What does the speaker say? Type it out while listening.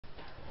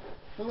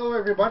Hello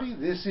everybody,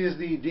 this is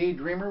the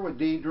Daydreamer with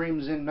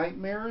Daydreams and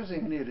Nightmares,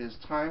 and it is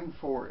time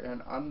for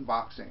an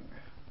unboxing.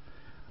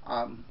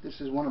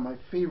 This is one of my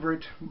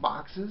favorite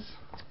boxes.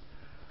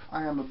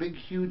 I am a big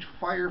huge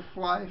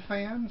Firefly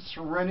fan,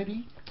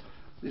 Serenity.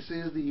 This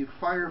is the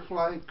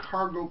Firefly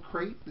Cargo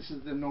Crate. This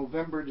is the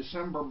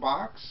November-December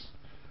box.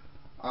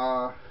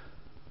 The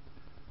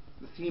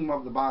theme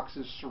of the box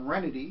is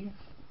Serenity.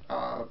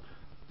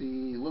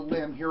 The Little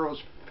Lamb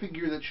Heroes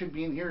figure that should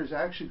be in here is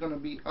actually going to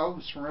be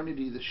of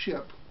Serenity, the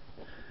ship.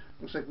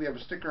 Looks like we have a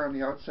sticker on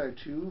the outside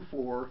too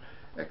for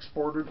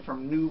exported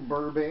from New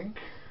Burbank,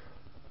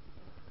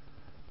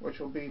 which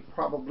will be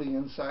probably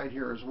inside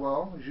here as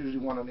well. There's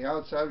usually one on the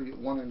outside, we get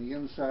one on the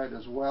inside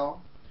as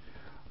well.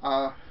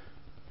 I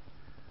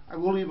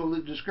will leave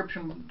a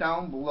description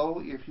down below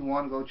if you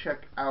want to go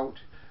check out.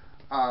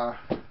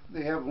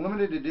 They have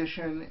limited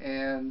edition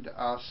and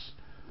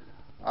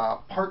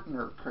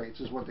partner crates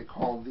is what they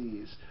call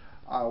these,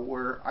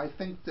 where I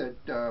think that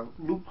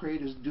Loot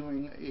Crate is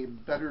doing a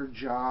better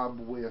job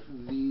with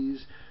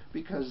these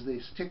because they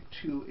stick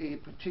to a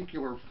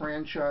particular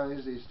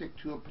franchise, they stick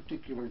to a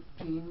particular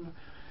theme,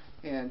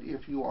 and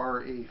if you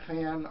are a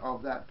fan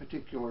of that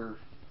particular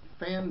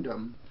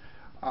fandom,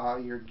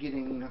 you're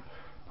getting,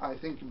 I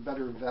think,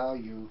 better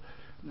value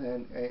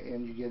than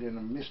and you get in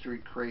a mystery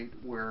crate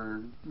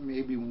where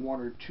maybe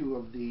one or two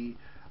of the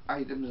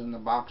items in the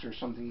box are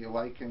something you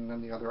like, and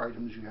then the other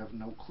items you have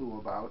no clue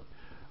about.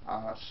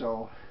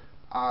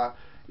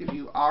 If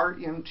you are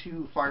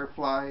into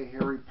Firefly,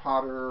 Harry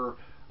Potter,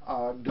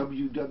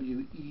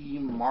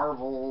 WWE,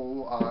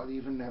 Marvel,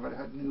 even have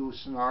a new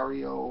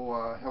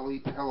scenario,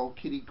 Hello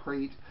Kitty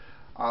crate,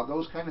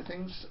 those kind of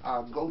things,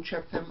 go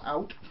check them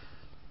out.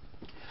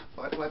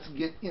 But let's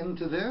get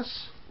into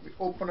this. We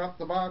open up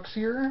the box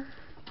here,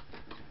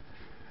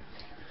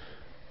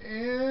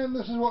 and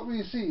this is what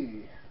we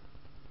see.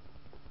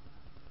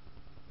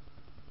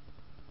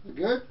 Is it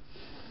good?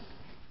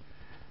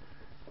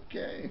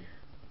 Okay.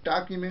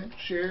 Document,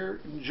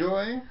 share,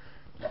 enjoy.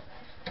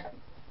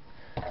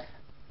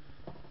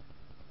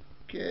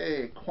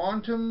 Okay.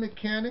 Quantum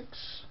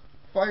Mechanics,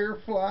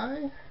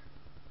 Firefly.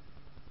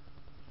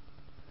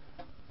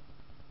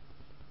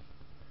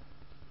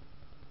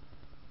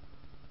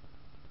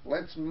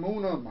 Let's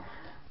moon 'em.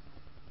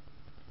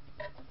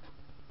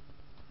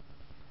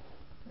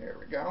 There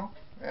we go.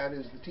 That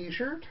is the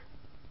t-shirt.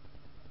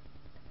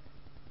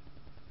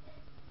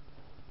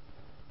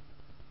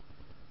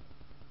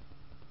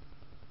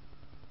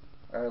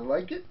 I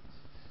like it.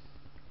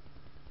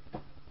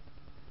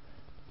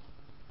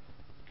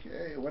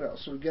 Okay, what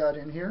else we got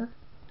in here?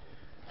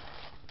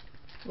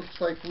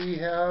 Looks like we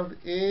have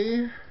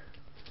a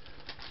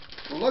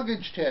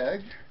luggage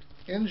tag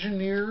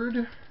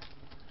engineered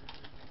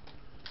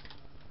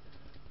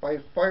by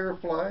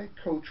Firefly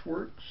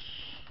Coachworks.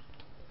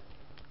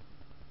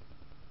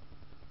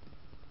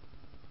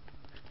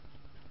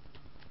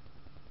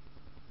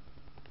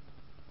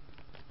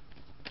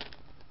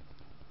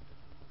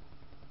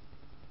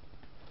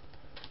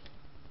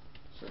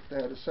 Set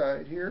that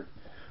aside here.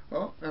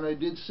 Oh, and I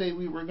did say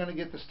we were going to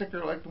get the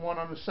sticker like the one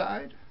on the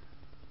side.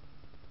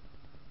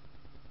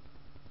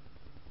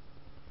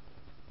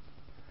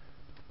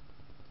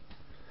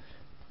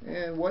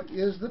 And what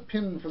is the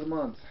pin for the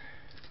month?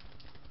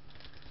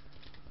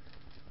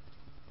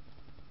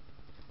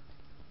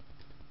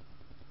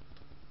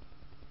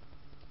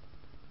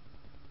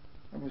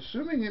 I'm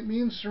assuming it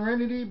means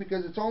Serenity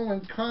because it's all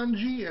in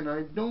kanji and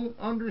I don't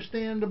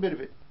understand a bit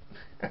of it.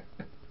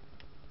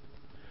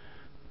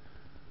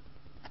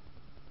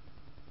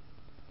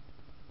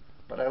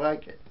 But I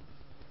like it.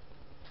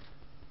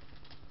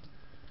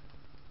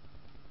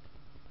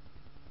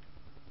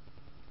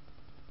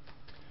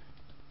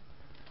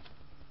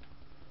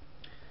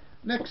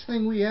 Next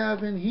thing we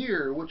have in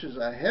here, which is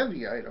a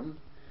heavy item,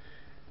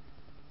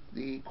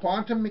 the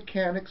Quantum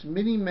Mechanics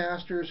Mini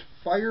Masters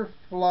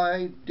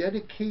Firefly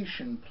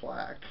Dedication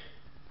Plaque.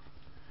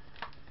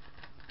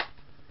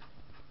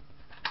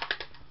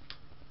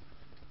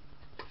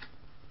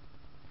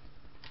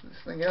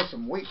 This thing has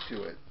some weight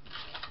to it.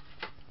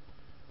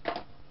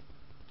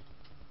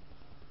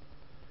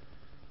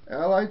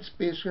 Allied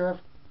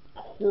Spacecraft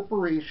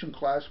Corporation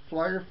class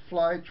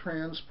Firefly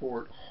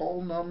transport,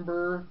 hull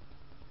number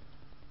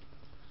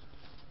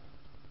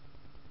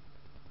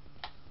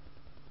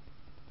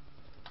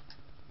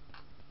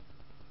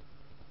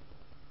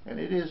and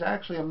it is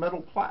actually a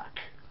metal plaque.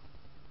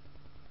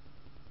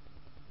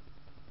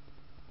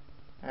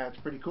 That's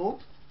pretty cool.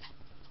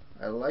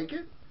 I like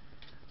it.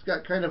 It's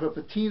got kind of a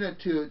patina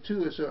to it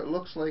too, so it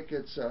looks like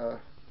it's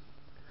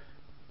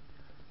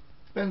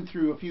been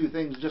through a few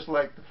things just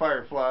like the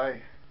Firefly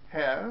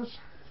has,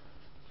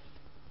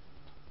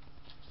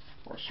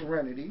 or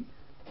Serenity.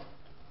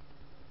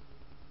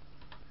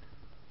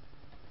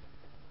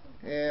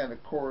 And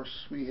of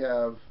course we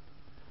have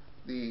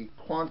the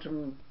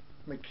Quantum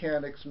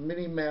Mechanics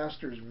Mini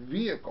Masters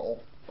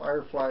vehicle,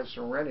 Firefly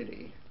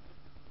Serenity.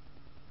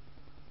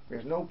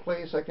 There's no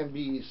place I can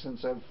be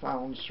since I've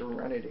found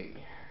Serenity.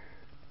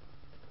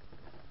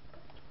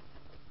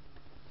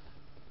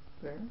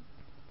 There.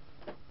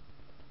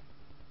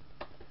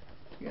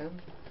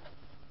 again.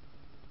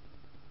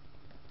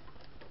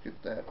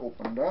 Get that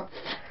opened up.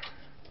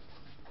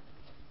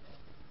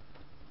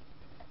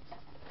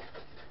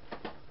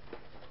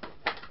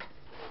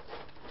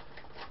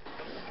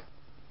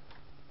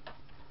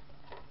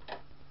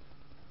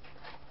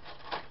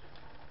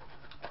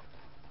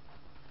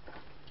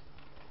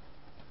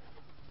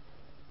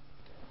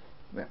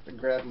 I have to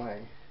grab my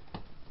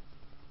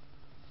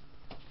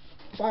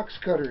box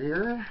cutter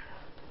here.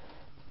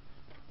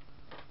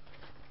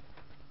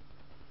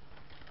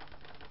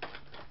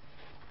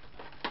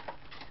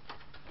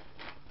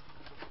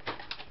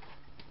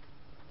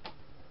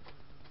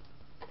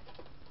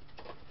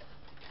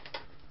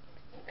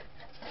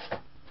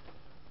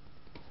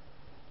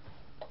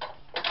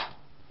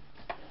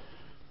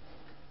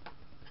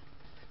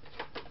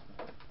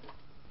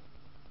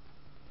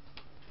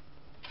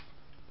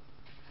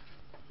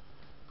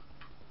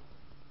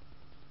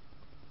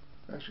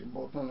 Actually,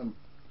 both on the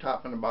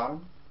top and the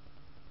bottom.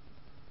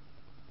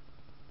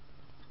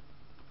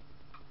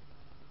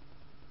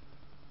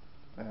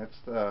 That's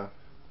the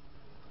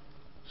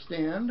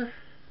stand.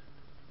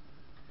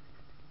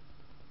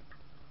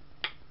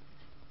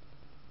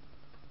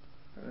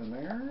 Put it in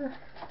there.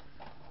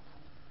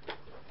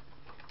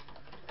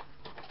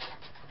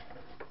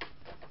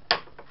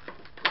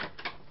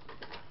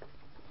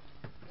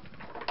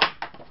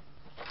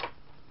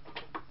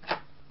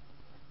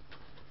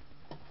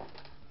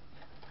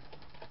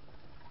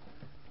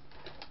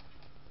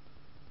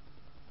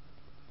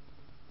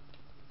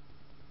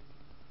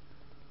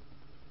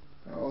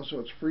 So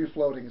it's free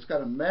floating. It's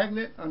got a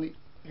magnet on the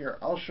here.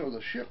 I'll show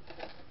the ship.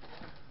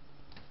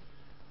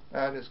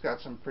 That has got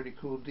some pretty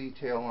cool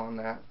detail on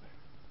that.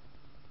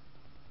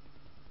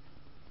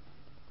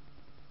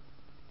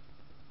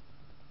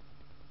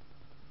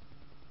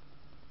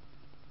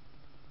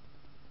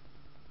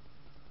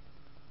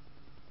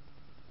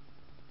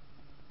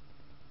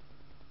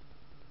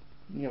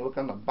 You look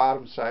on the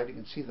bottom side, you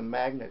can see the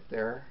magnet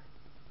there.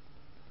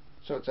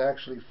 So it's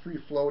actually free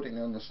floating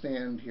on the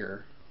stand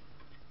here.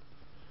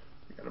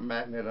 Got a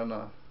magnet on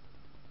the,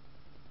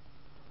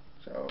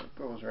 so it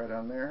goes right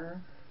on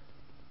there.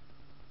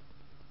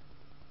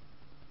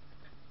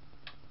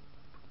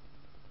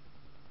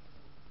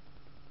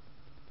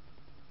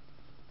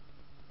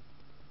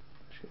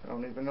 I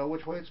don't even know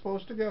which way it's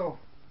supposed to go.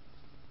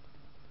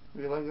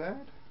 Do you like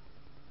that?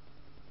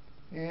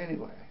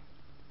 Anyway,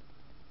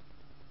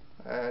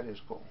 that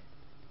is cool.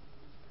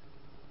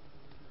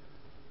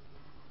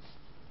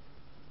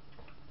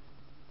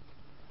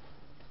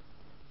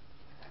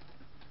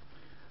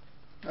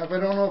 If I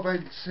don't know if I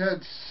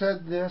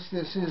said this,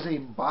 this is a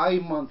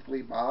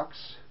bi-monthly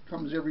box.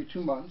 Comes every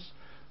 2 months.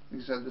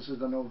 Like I said, this is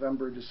the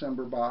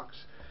November-December box.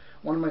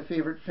 One of my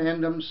favorite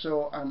fandoms,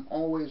 so I'm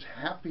always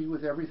happy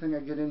with everything I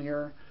get in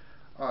here.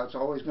 It's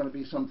always going to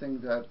be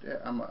something that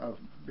I'm a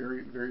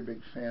very, very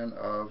big fan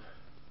of.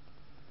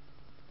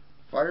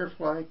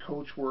 Firefly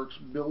Coachworks,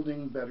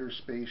 building better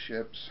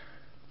spaceships.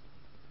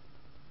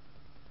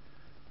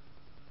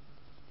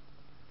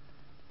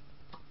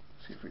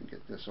 See if we can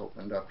get this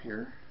opened up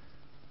here.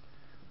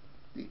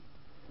 The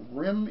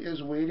rim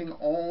is waiting,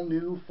 all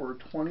new for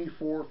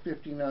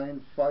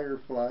 $24.59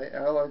 Firefly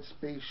Allied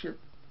Spaceship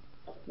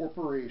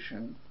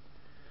Corporation.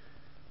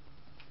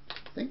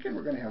 Thinking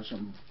we're going to have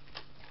some,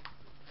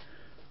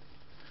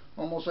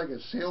 almost like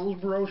a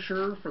sales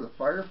brochure for the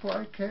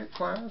Firefly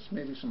class,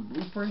 maybe some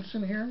blueprints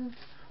in here.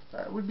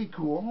 That would be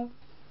cool.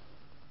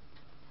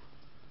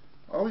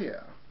 Oh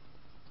yeah.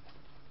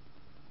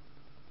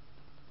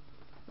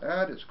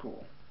 That is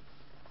cool.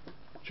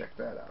 Check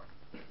that out.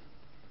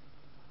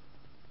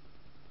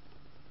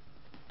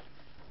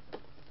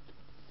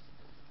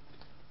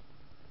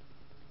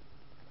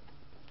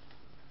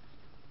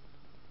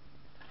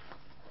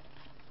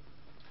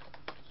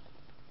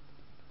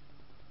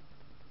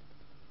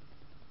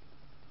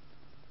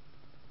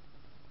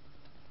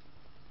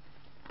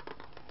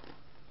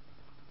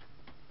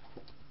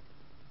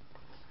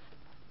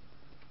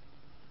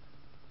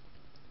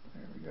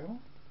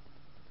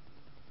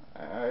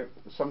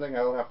 Something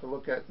I'll have to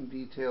look at in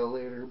detail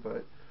later,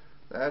 but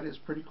that is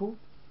pretty cool.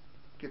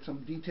 Get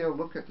some detailed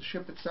look at the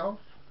ship itself.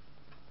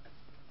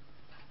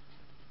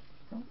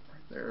 Oh,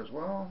 right there as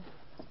well.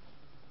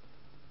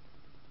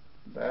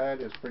 That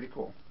is pretty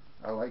cool.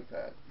 I like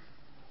that.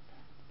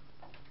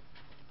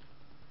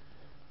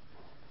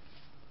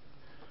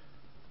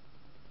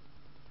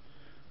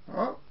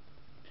 Oh,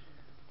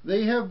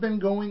 they have been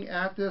going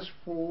at this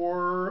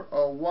for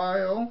a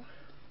while.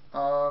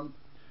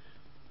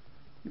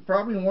 You're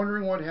probably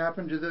wondering what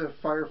happened to the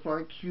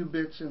Firefly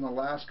Qubits in the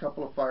last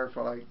couple of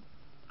Firefly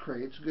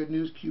crates. Good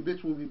news,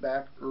 Qubits will be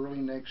back early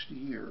next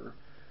year.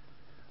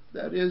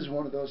 That is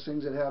one of those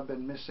things that have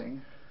been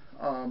missing.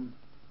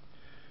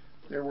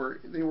 They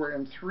were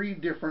in 3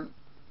 different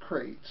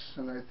crates,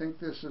 and I think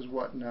this is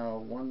what now?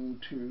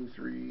 1, 2,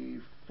 3,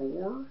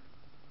 4?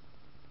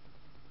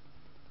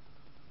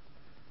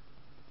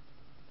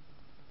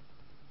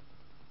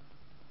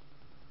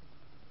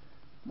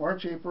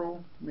 March,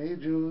 April, May,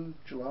 June,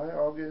 July,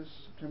 August,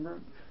 September.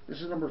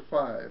 This is number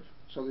 5.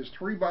 So there's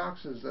 3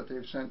 boxes that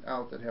they've sent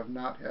out that have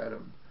not had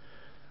them,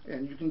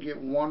 and you can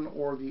get one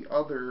or the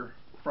other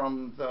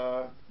from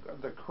the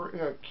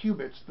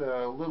Cubits,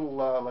 the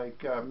little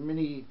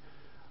mini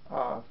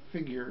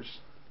figures.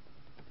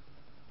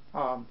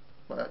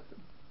 But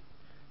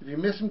if you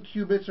miss some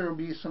Cubits, there will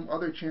be some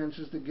other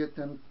chances to get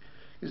them.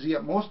 Is yeah,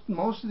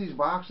 most of these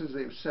boxes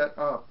they've set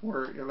up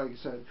where, like I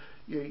said,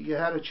 you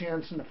had a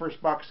chance in the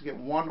first box to get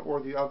one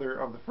or the other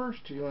of the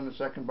first 2. In the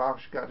second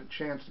box, you got a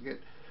chance to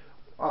get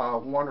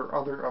one or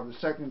other of the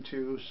second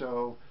 2.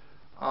 So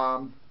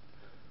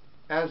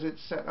as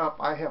it's set up,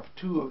 I have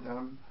 2 of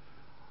them.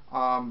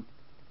 So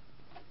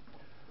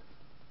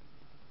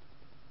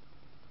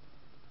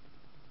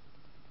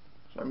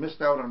I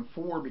missed out on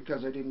 4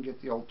 because I didn't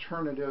get the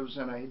alternatives,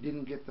 and I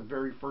didn't get the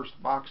very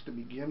first box to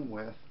begin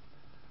with.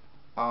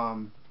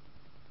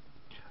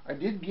 I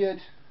did get,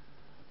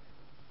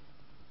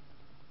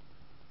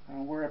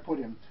 where I put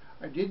him,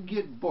 I did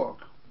get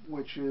Book,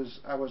 which is,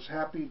 I was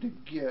happy to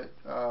get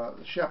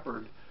the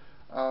Shepherd,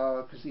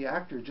 because the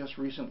actor just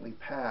recently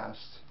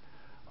passed.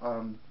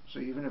 So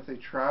even if they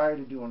try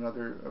to do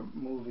another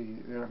movie,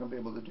 they're not going to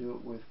be able to do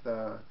it with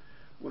the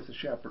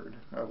Shepherd,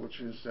 which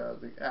is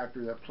the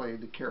actor that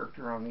played the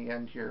character on the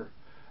end here.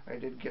 I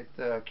did get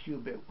the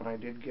Cubit when I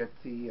did get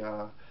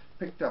the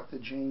picked up the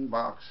Jane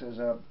box as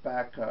a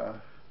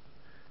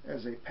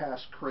as a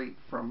past crate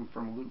from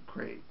Loot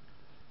Crate.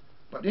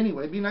 But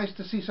anyway, it'd be nice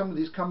to see some of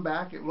these come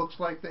back. It looks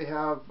like they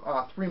have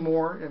 3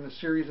 more in the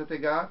series that they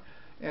got,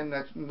 and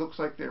that looks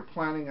like they're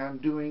planning on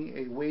doing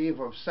a wave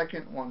of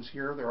second ones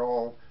here. They're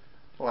all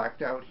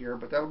blacked out here,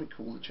 but that'll be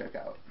cool to check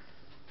out.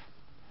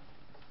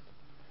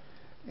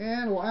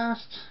 And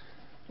last,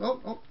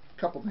 a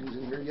couple things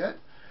in here yet.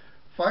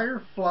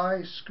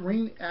 Firefly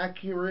screen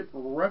accurate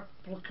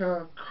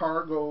replica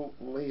cargo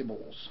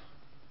labels.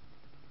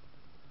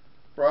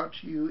 Brought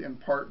to you in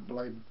part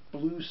by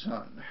Blue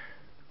Sun.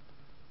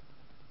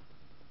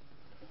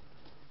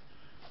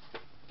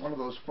 One of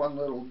those fun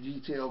little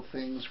detailed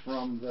things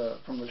from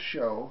the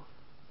show.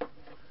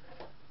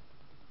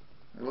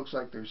 It looks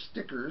like there's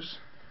stickers,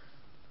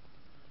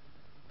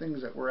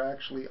 things that were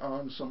actually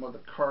on some of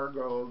the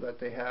cargo that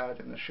they had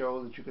in the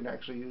show that you can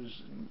actually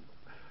use and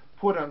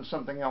put on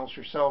something else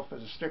yourself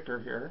as a sticker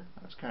here.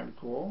 That's kind of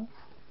cool.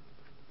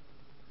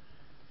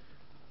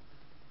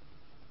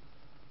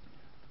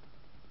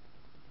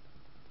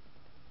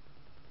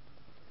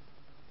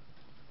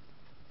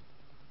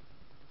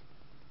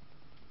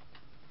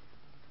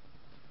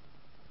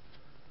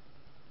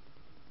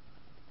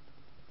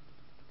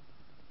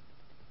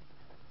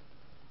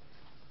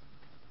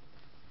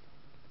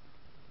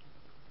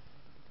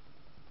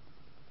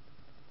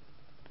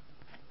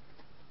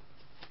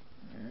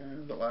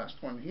 The last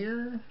one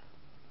here.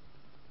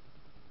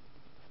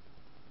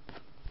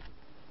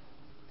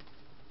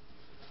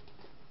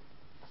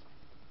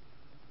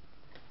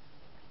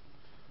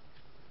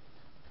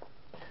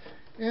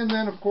 And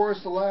then, of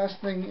course, the last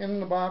thing in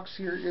the box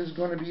here is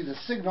going to be the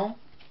Signal,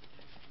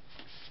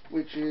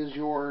 which is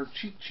your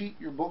cheat sheet,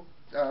 your book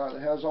that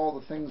has all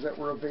the things that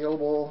were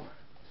available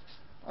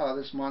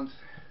this month.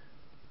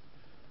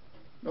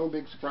 No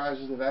big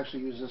surprises. They've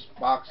actually used this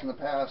box in the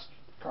past.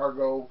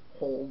 Cargo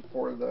hold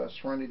for the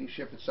Serenity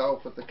ship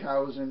itself, with the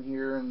cows in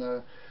here and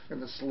the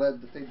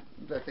sled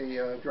that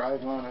they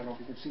drive on. I don't know if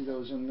you can see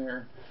those in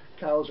there.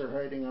 Cows are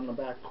hiding on the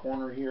back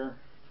corner here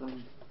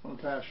from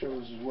past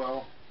shows as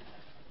well.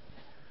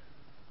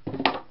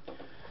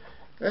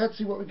 Let's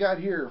see what we got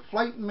here.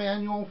 Flight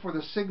manual for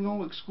the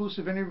Signal.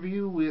 Exclusive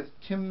interview with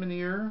Tim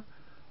Minear.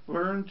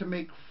 Learn to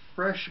make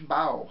fresh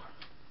bow.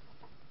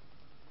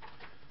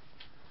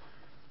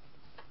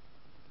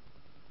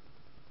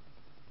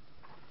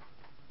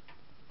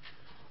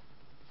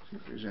 See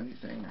if there's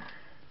anything.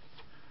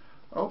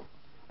 Oh,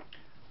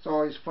 it's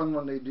always fun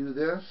when they do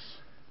this.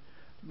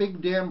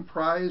 Big Damn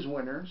Prize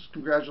winners.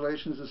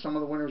 Congratulations to some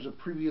of the winners of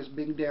previous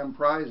Big Damn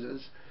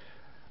Prizes.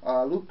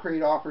 Loot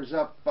Crate offers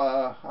up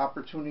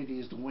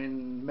opportunities to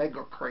win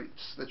mega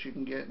crates that you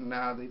can get, and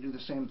they do the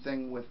same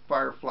thing with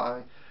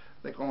Firefly.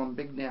 They call them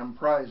Big Damn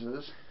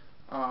Prizes.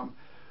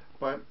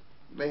 But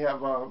they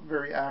have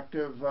very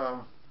active,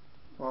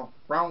 well,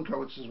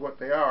 browncoats is what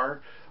they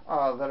are,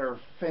 that are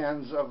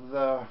fans of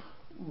the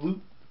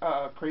Loot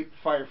Crate,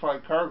 Firefly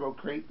Cargo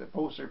Crate, that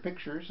post their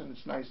pictures, and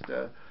it's nice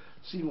to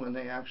see when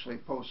they actually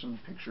post some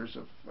pictures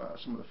of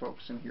some of the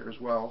folks in here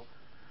as well.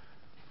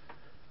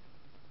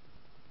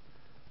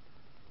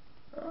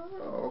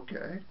 Oh,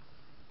 okay.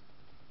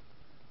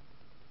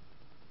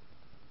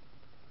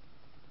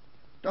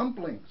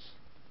 Dumplings,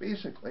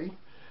 basically.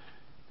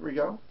 Here we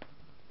go.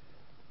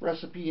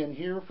 Recipe in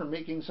here for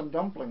making some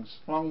dumplings,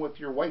 along with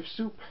your wife's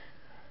soup.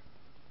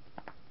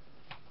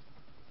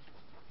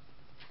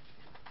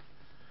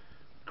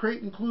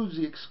 Crate includes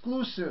the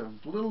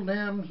exclusive Little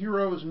Damn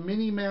Heroes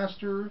Mini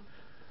Master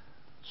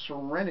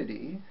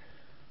Serenity,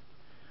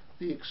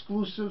 the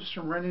exclusive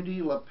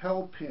Serenity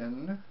lapel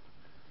pin,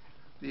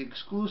 the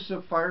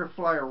exclusive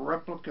Firefly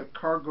replica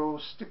cargo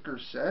sticker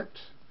set,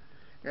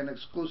 an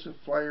exclusive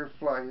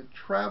Firefly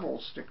travel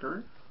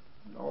sticker,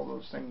 all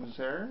those things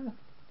there.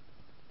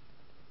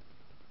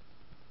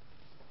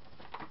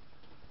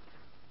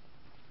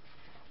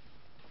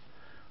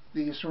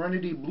 the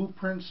Serenity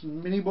Blueprints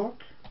mini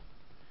book,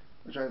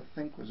 which I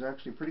think was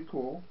actually pretty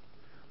cool,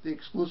 the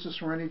exclusive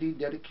Serenity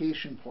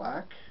dedication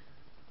plaque,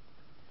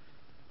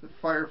 the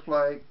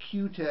Firefly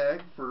Q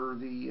tag for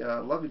the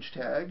luggage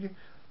tag,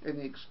 and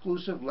the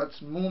exclusive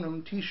Let's Moon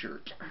 'em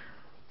t-shirt.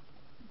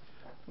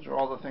 Those are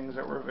all the things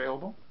that were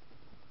available.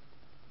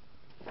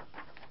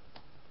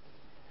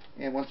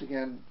 And once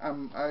again,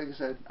 like I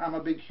said, I'm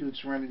a big,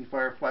 huge Serenity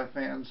Firefly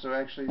fan, so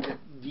actually get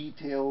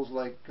details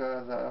like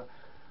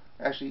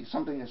actually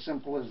something as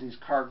simple as these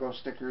cargo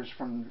stickers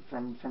from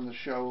the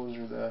shows,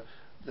 or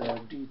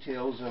the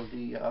details of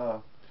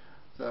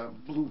the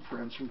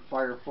blueprints from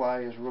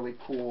Firefly is really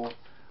cool.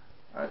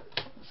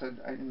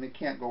 And they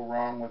can't go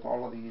wrong with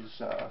all of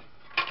these.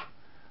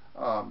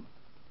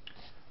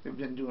 They've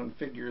been doing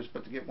figures,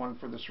 but to get one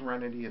for the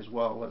Serenity as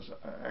well is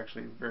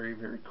actually very,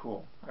 very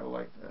cool. I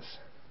like this.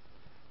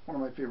 One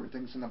of my favorite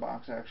things in the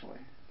box, actually.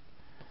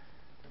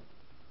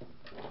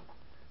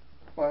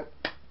 But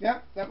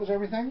yeah, that was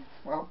everything.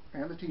 Well,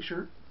 and the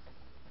t-shirt.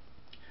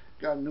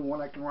 Got a new one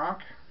I can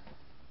rock.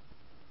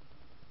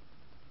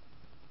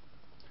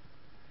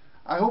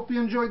 I hope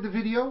you enjoyed the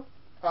video.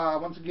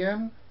 Once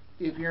again,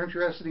 if you're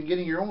interested in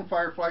getting your own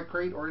Firefly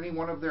crate or any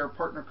one of their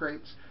partner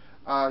crates,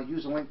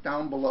 use the link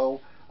down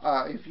below.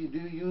 If you do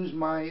use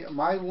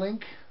my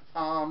link,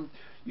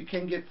 you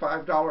can get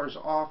 $5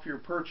 off your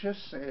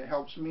purchase. It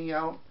helps me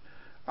out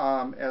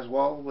as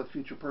well with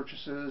future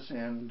purchases,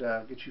 and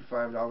get you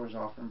 $5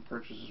 off from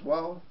purchase as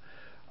well.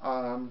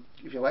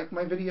 If you like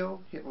my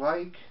video, hit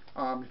like.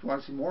 If you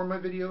want to see more of my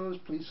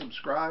videos, please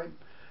subscribe.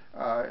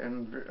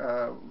 And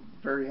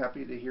very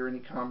happy to hear any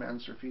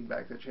comments or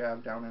feedback that you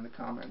have down in the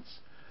comments.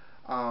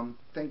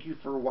 Thank you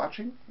for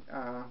watching,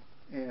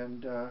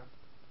 and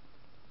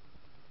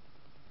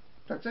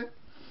that's it.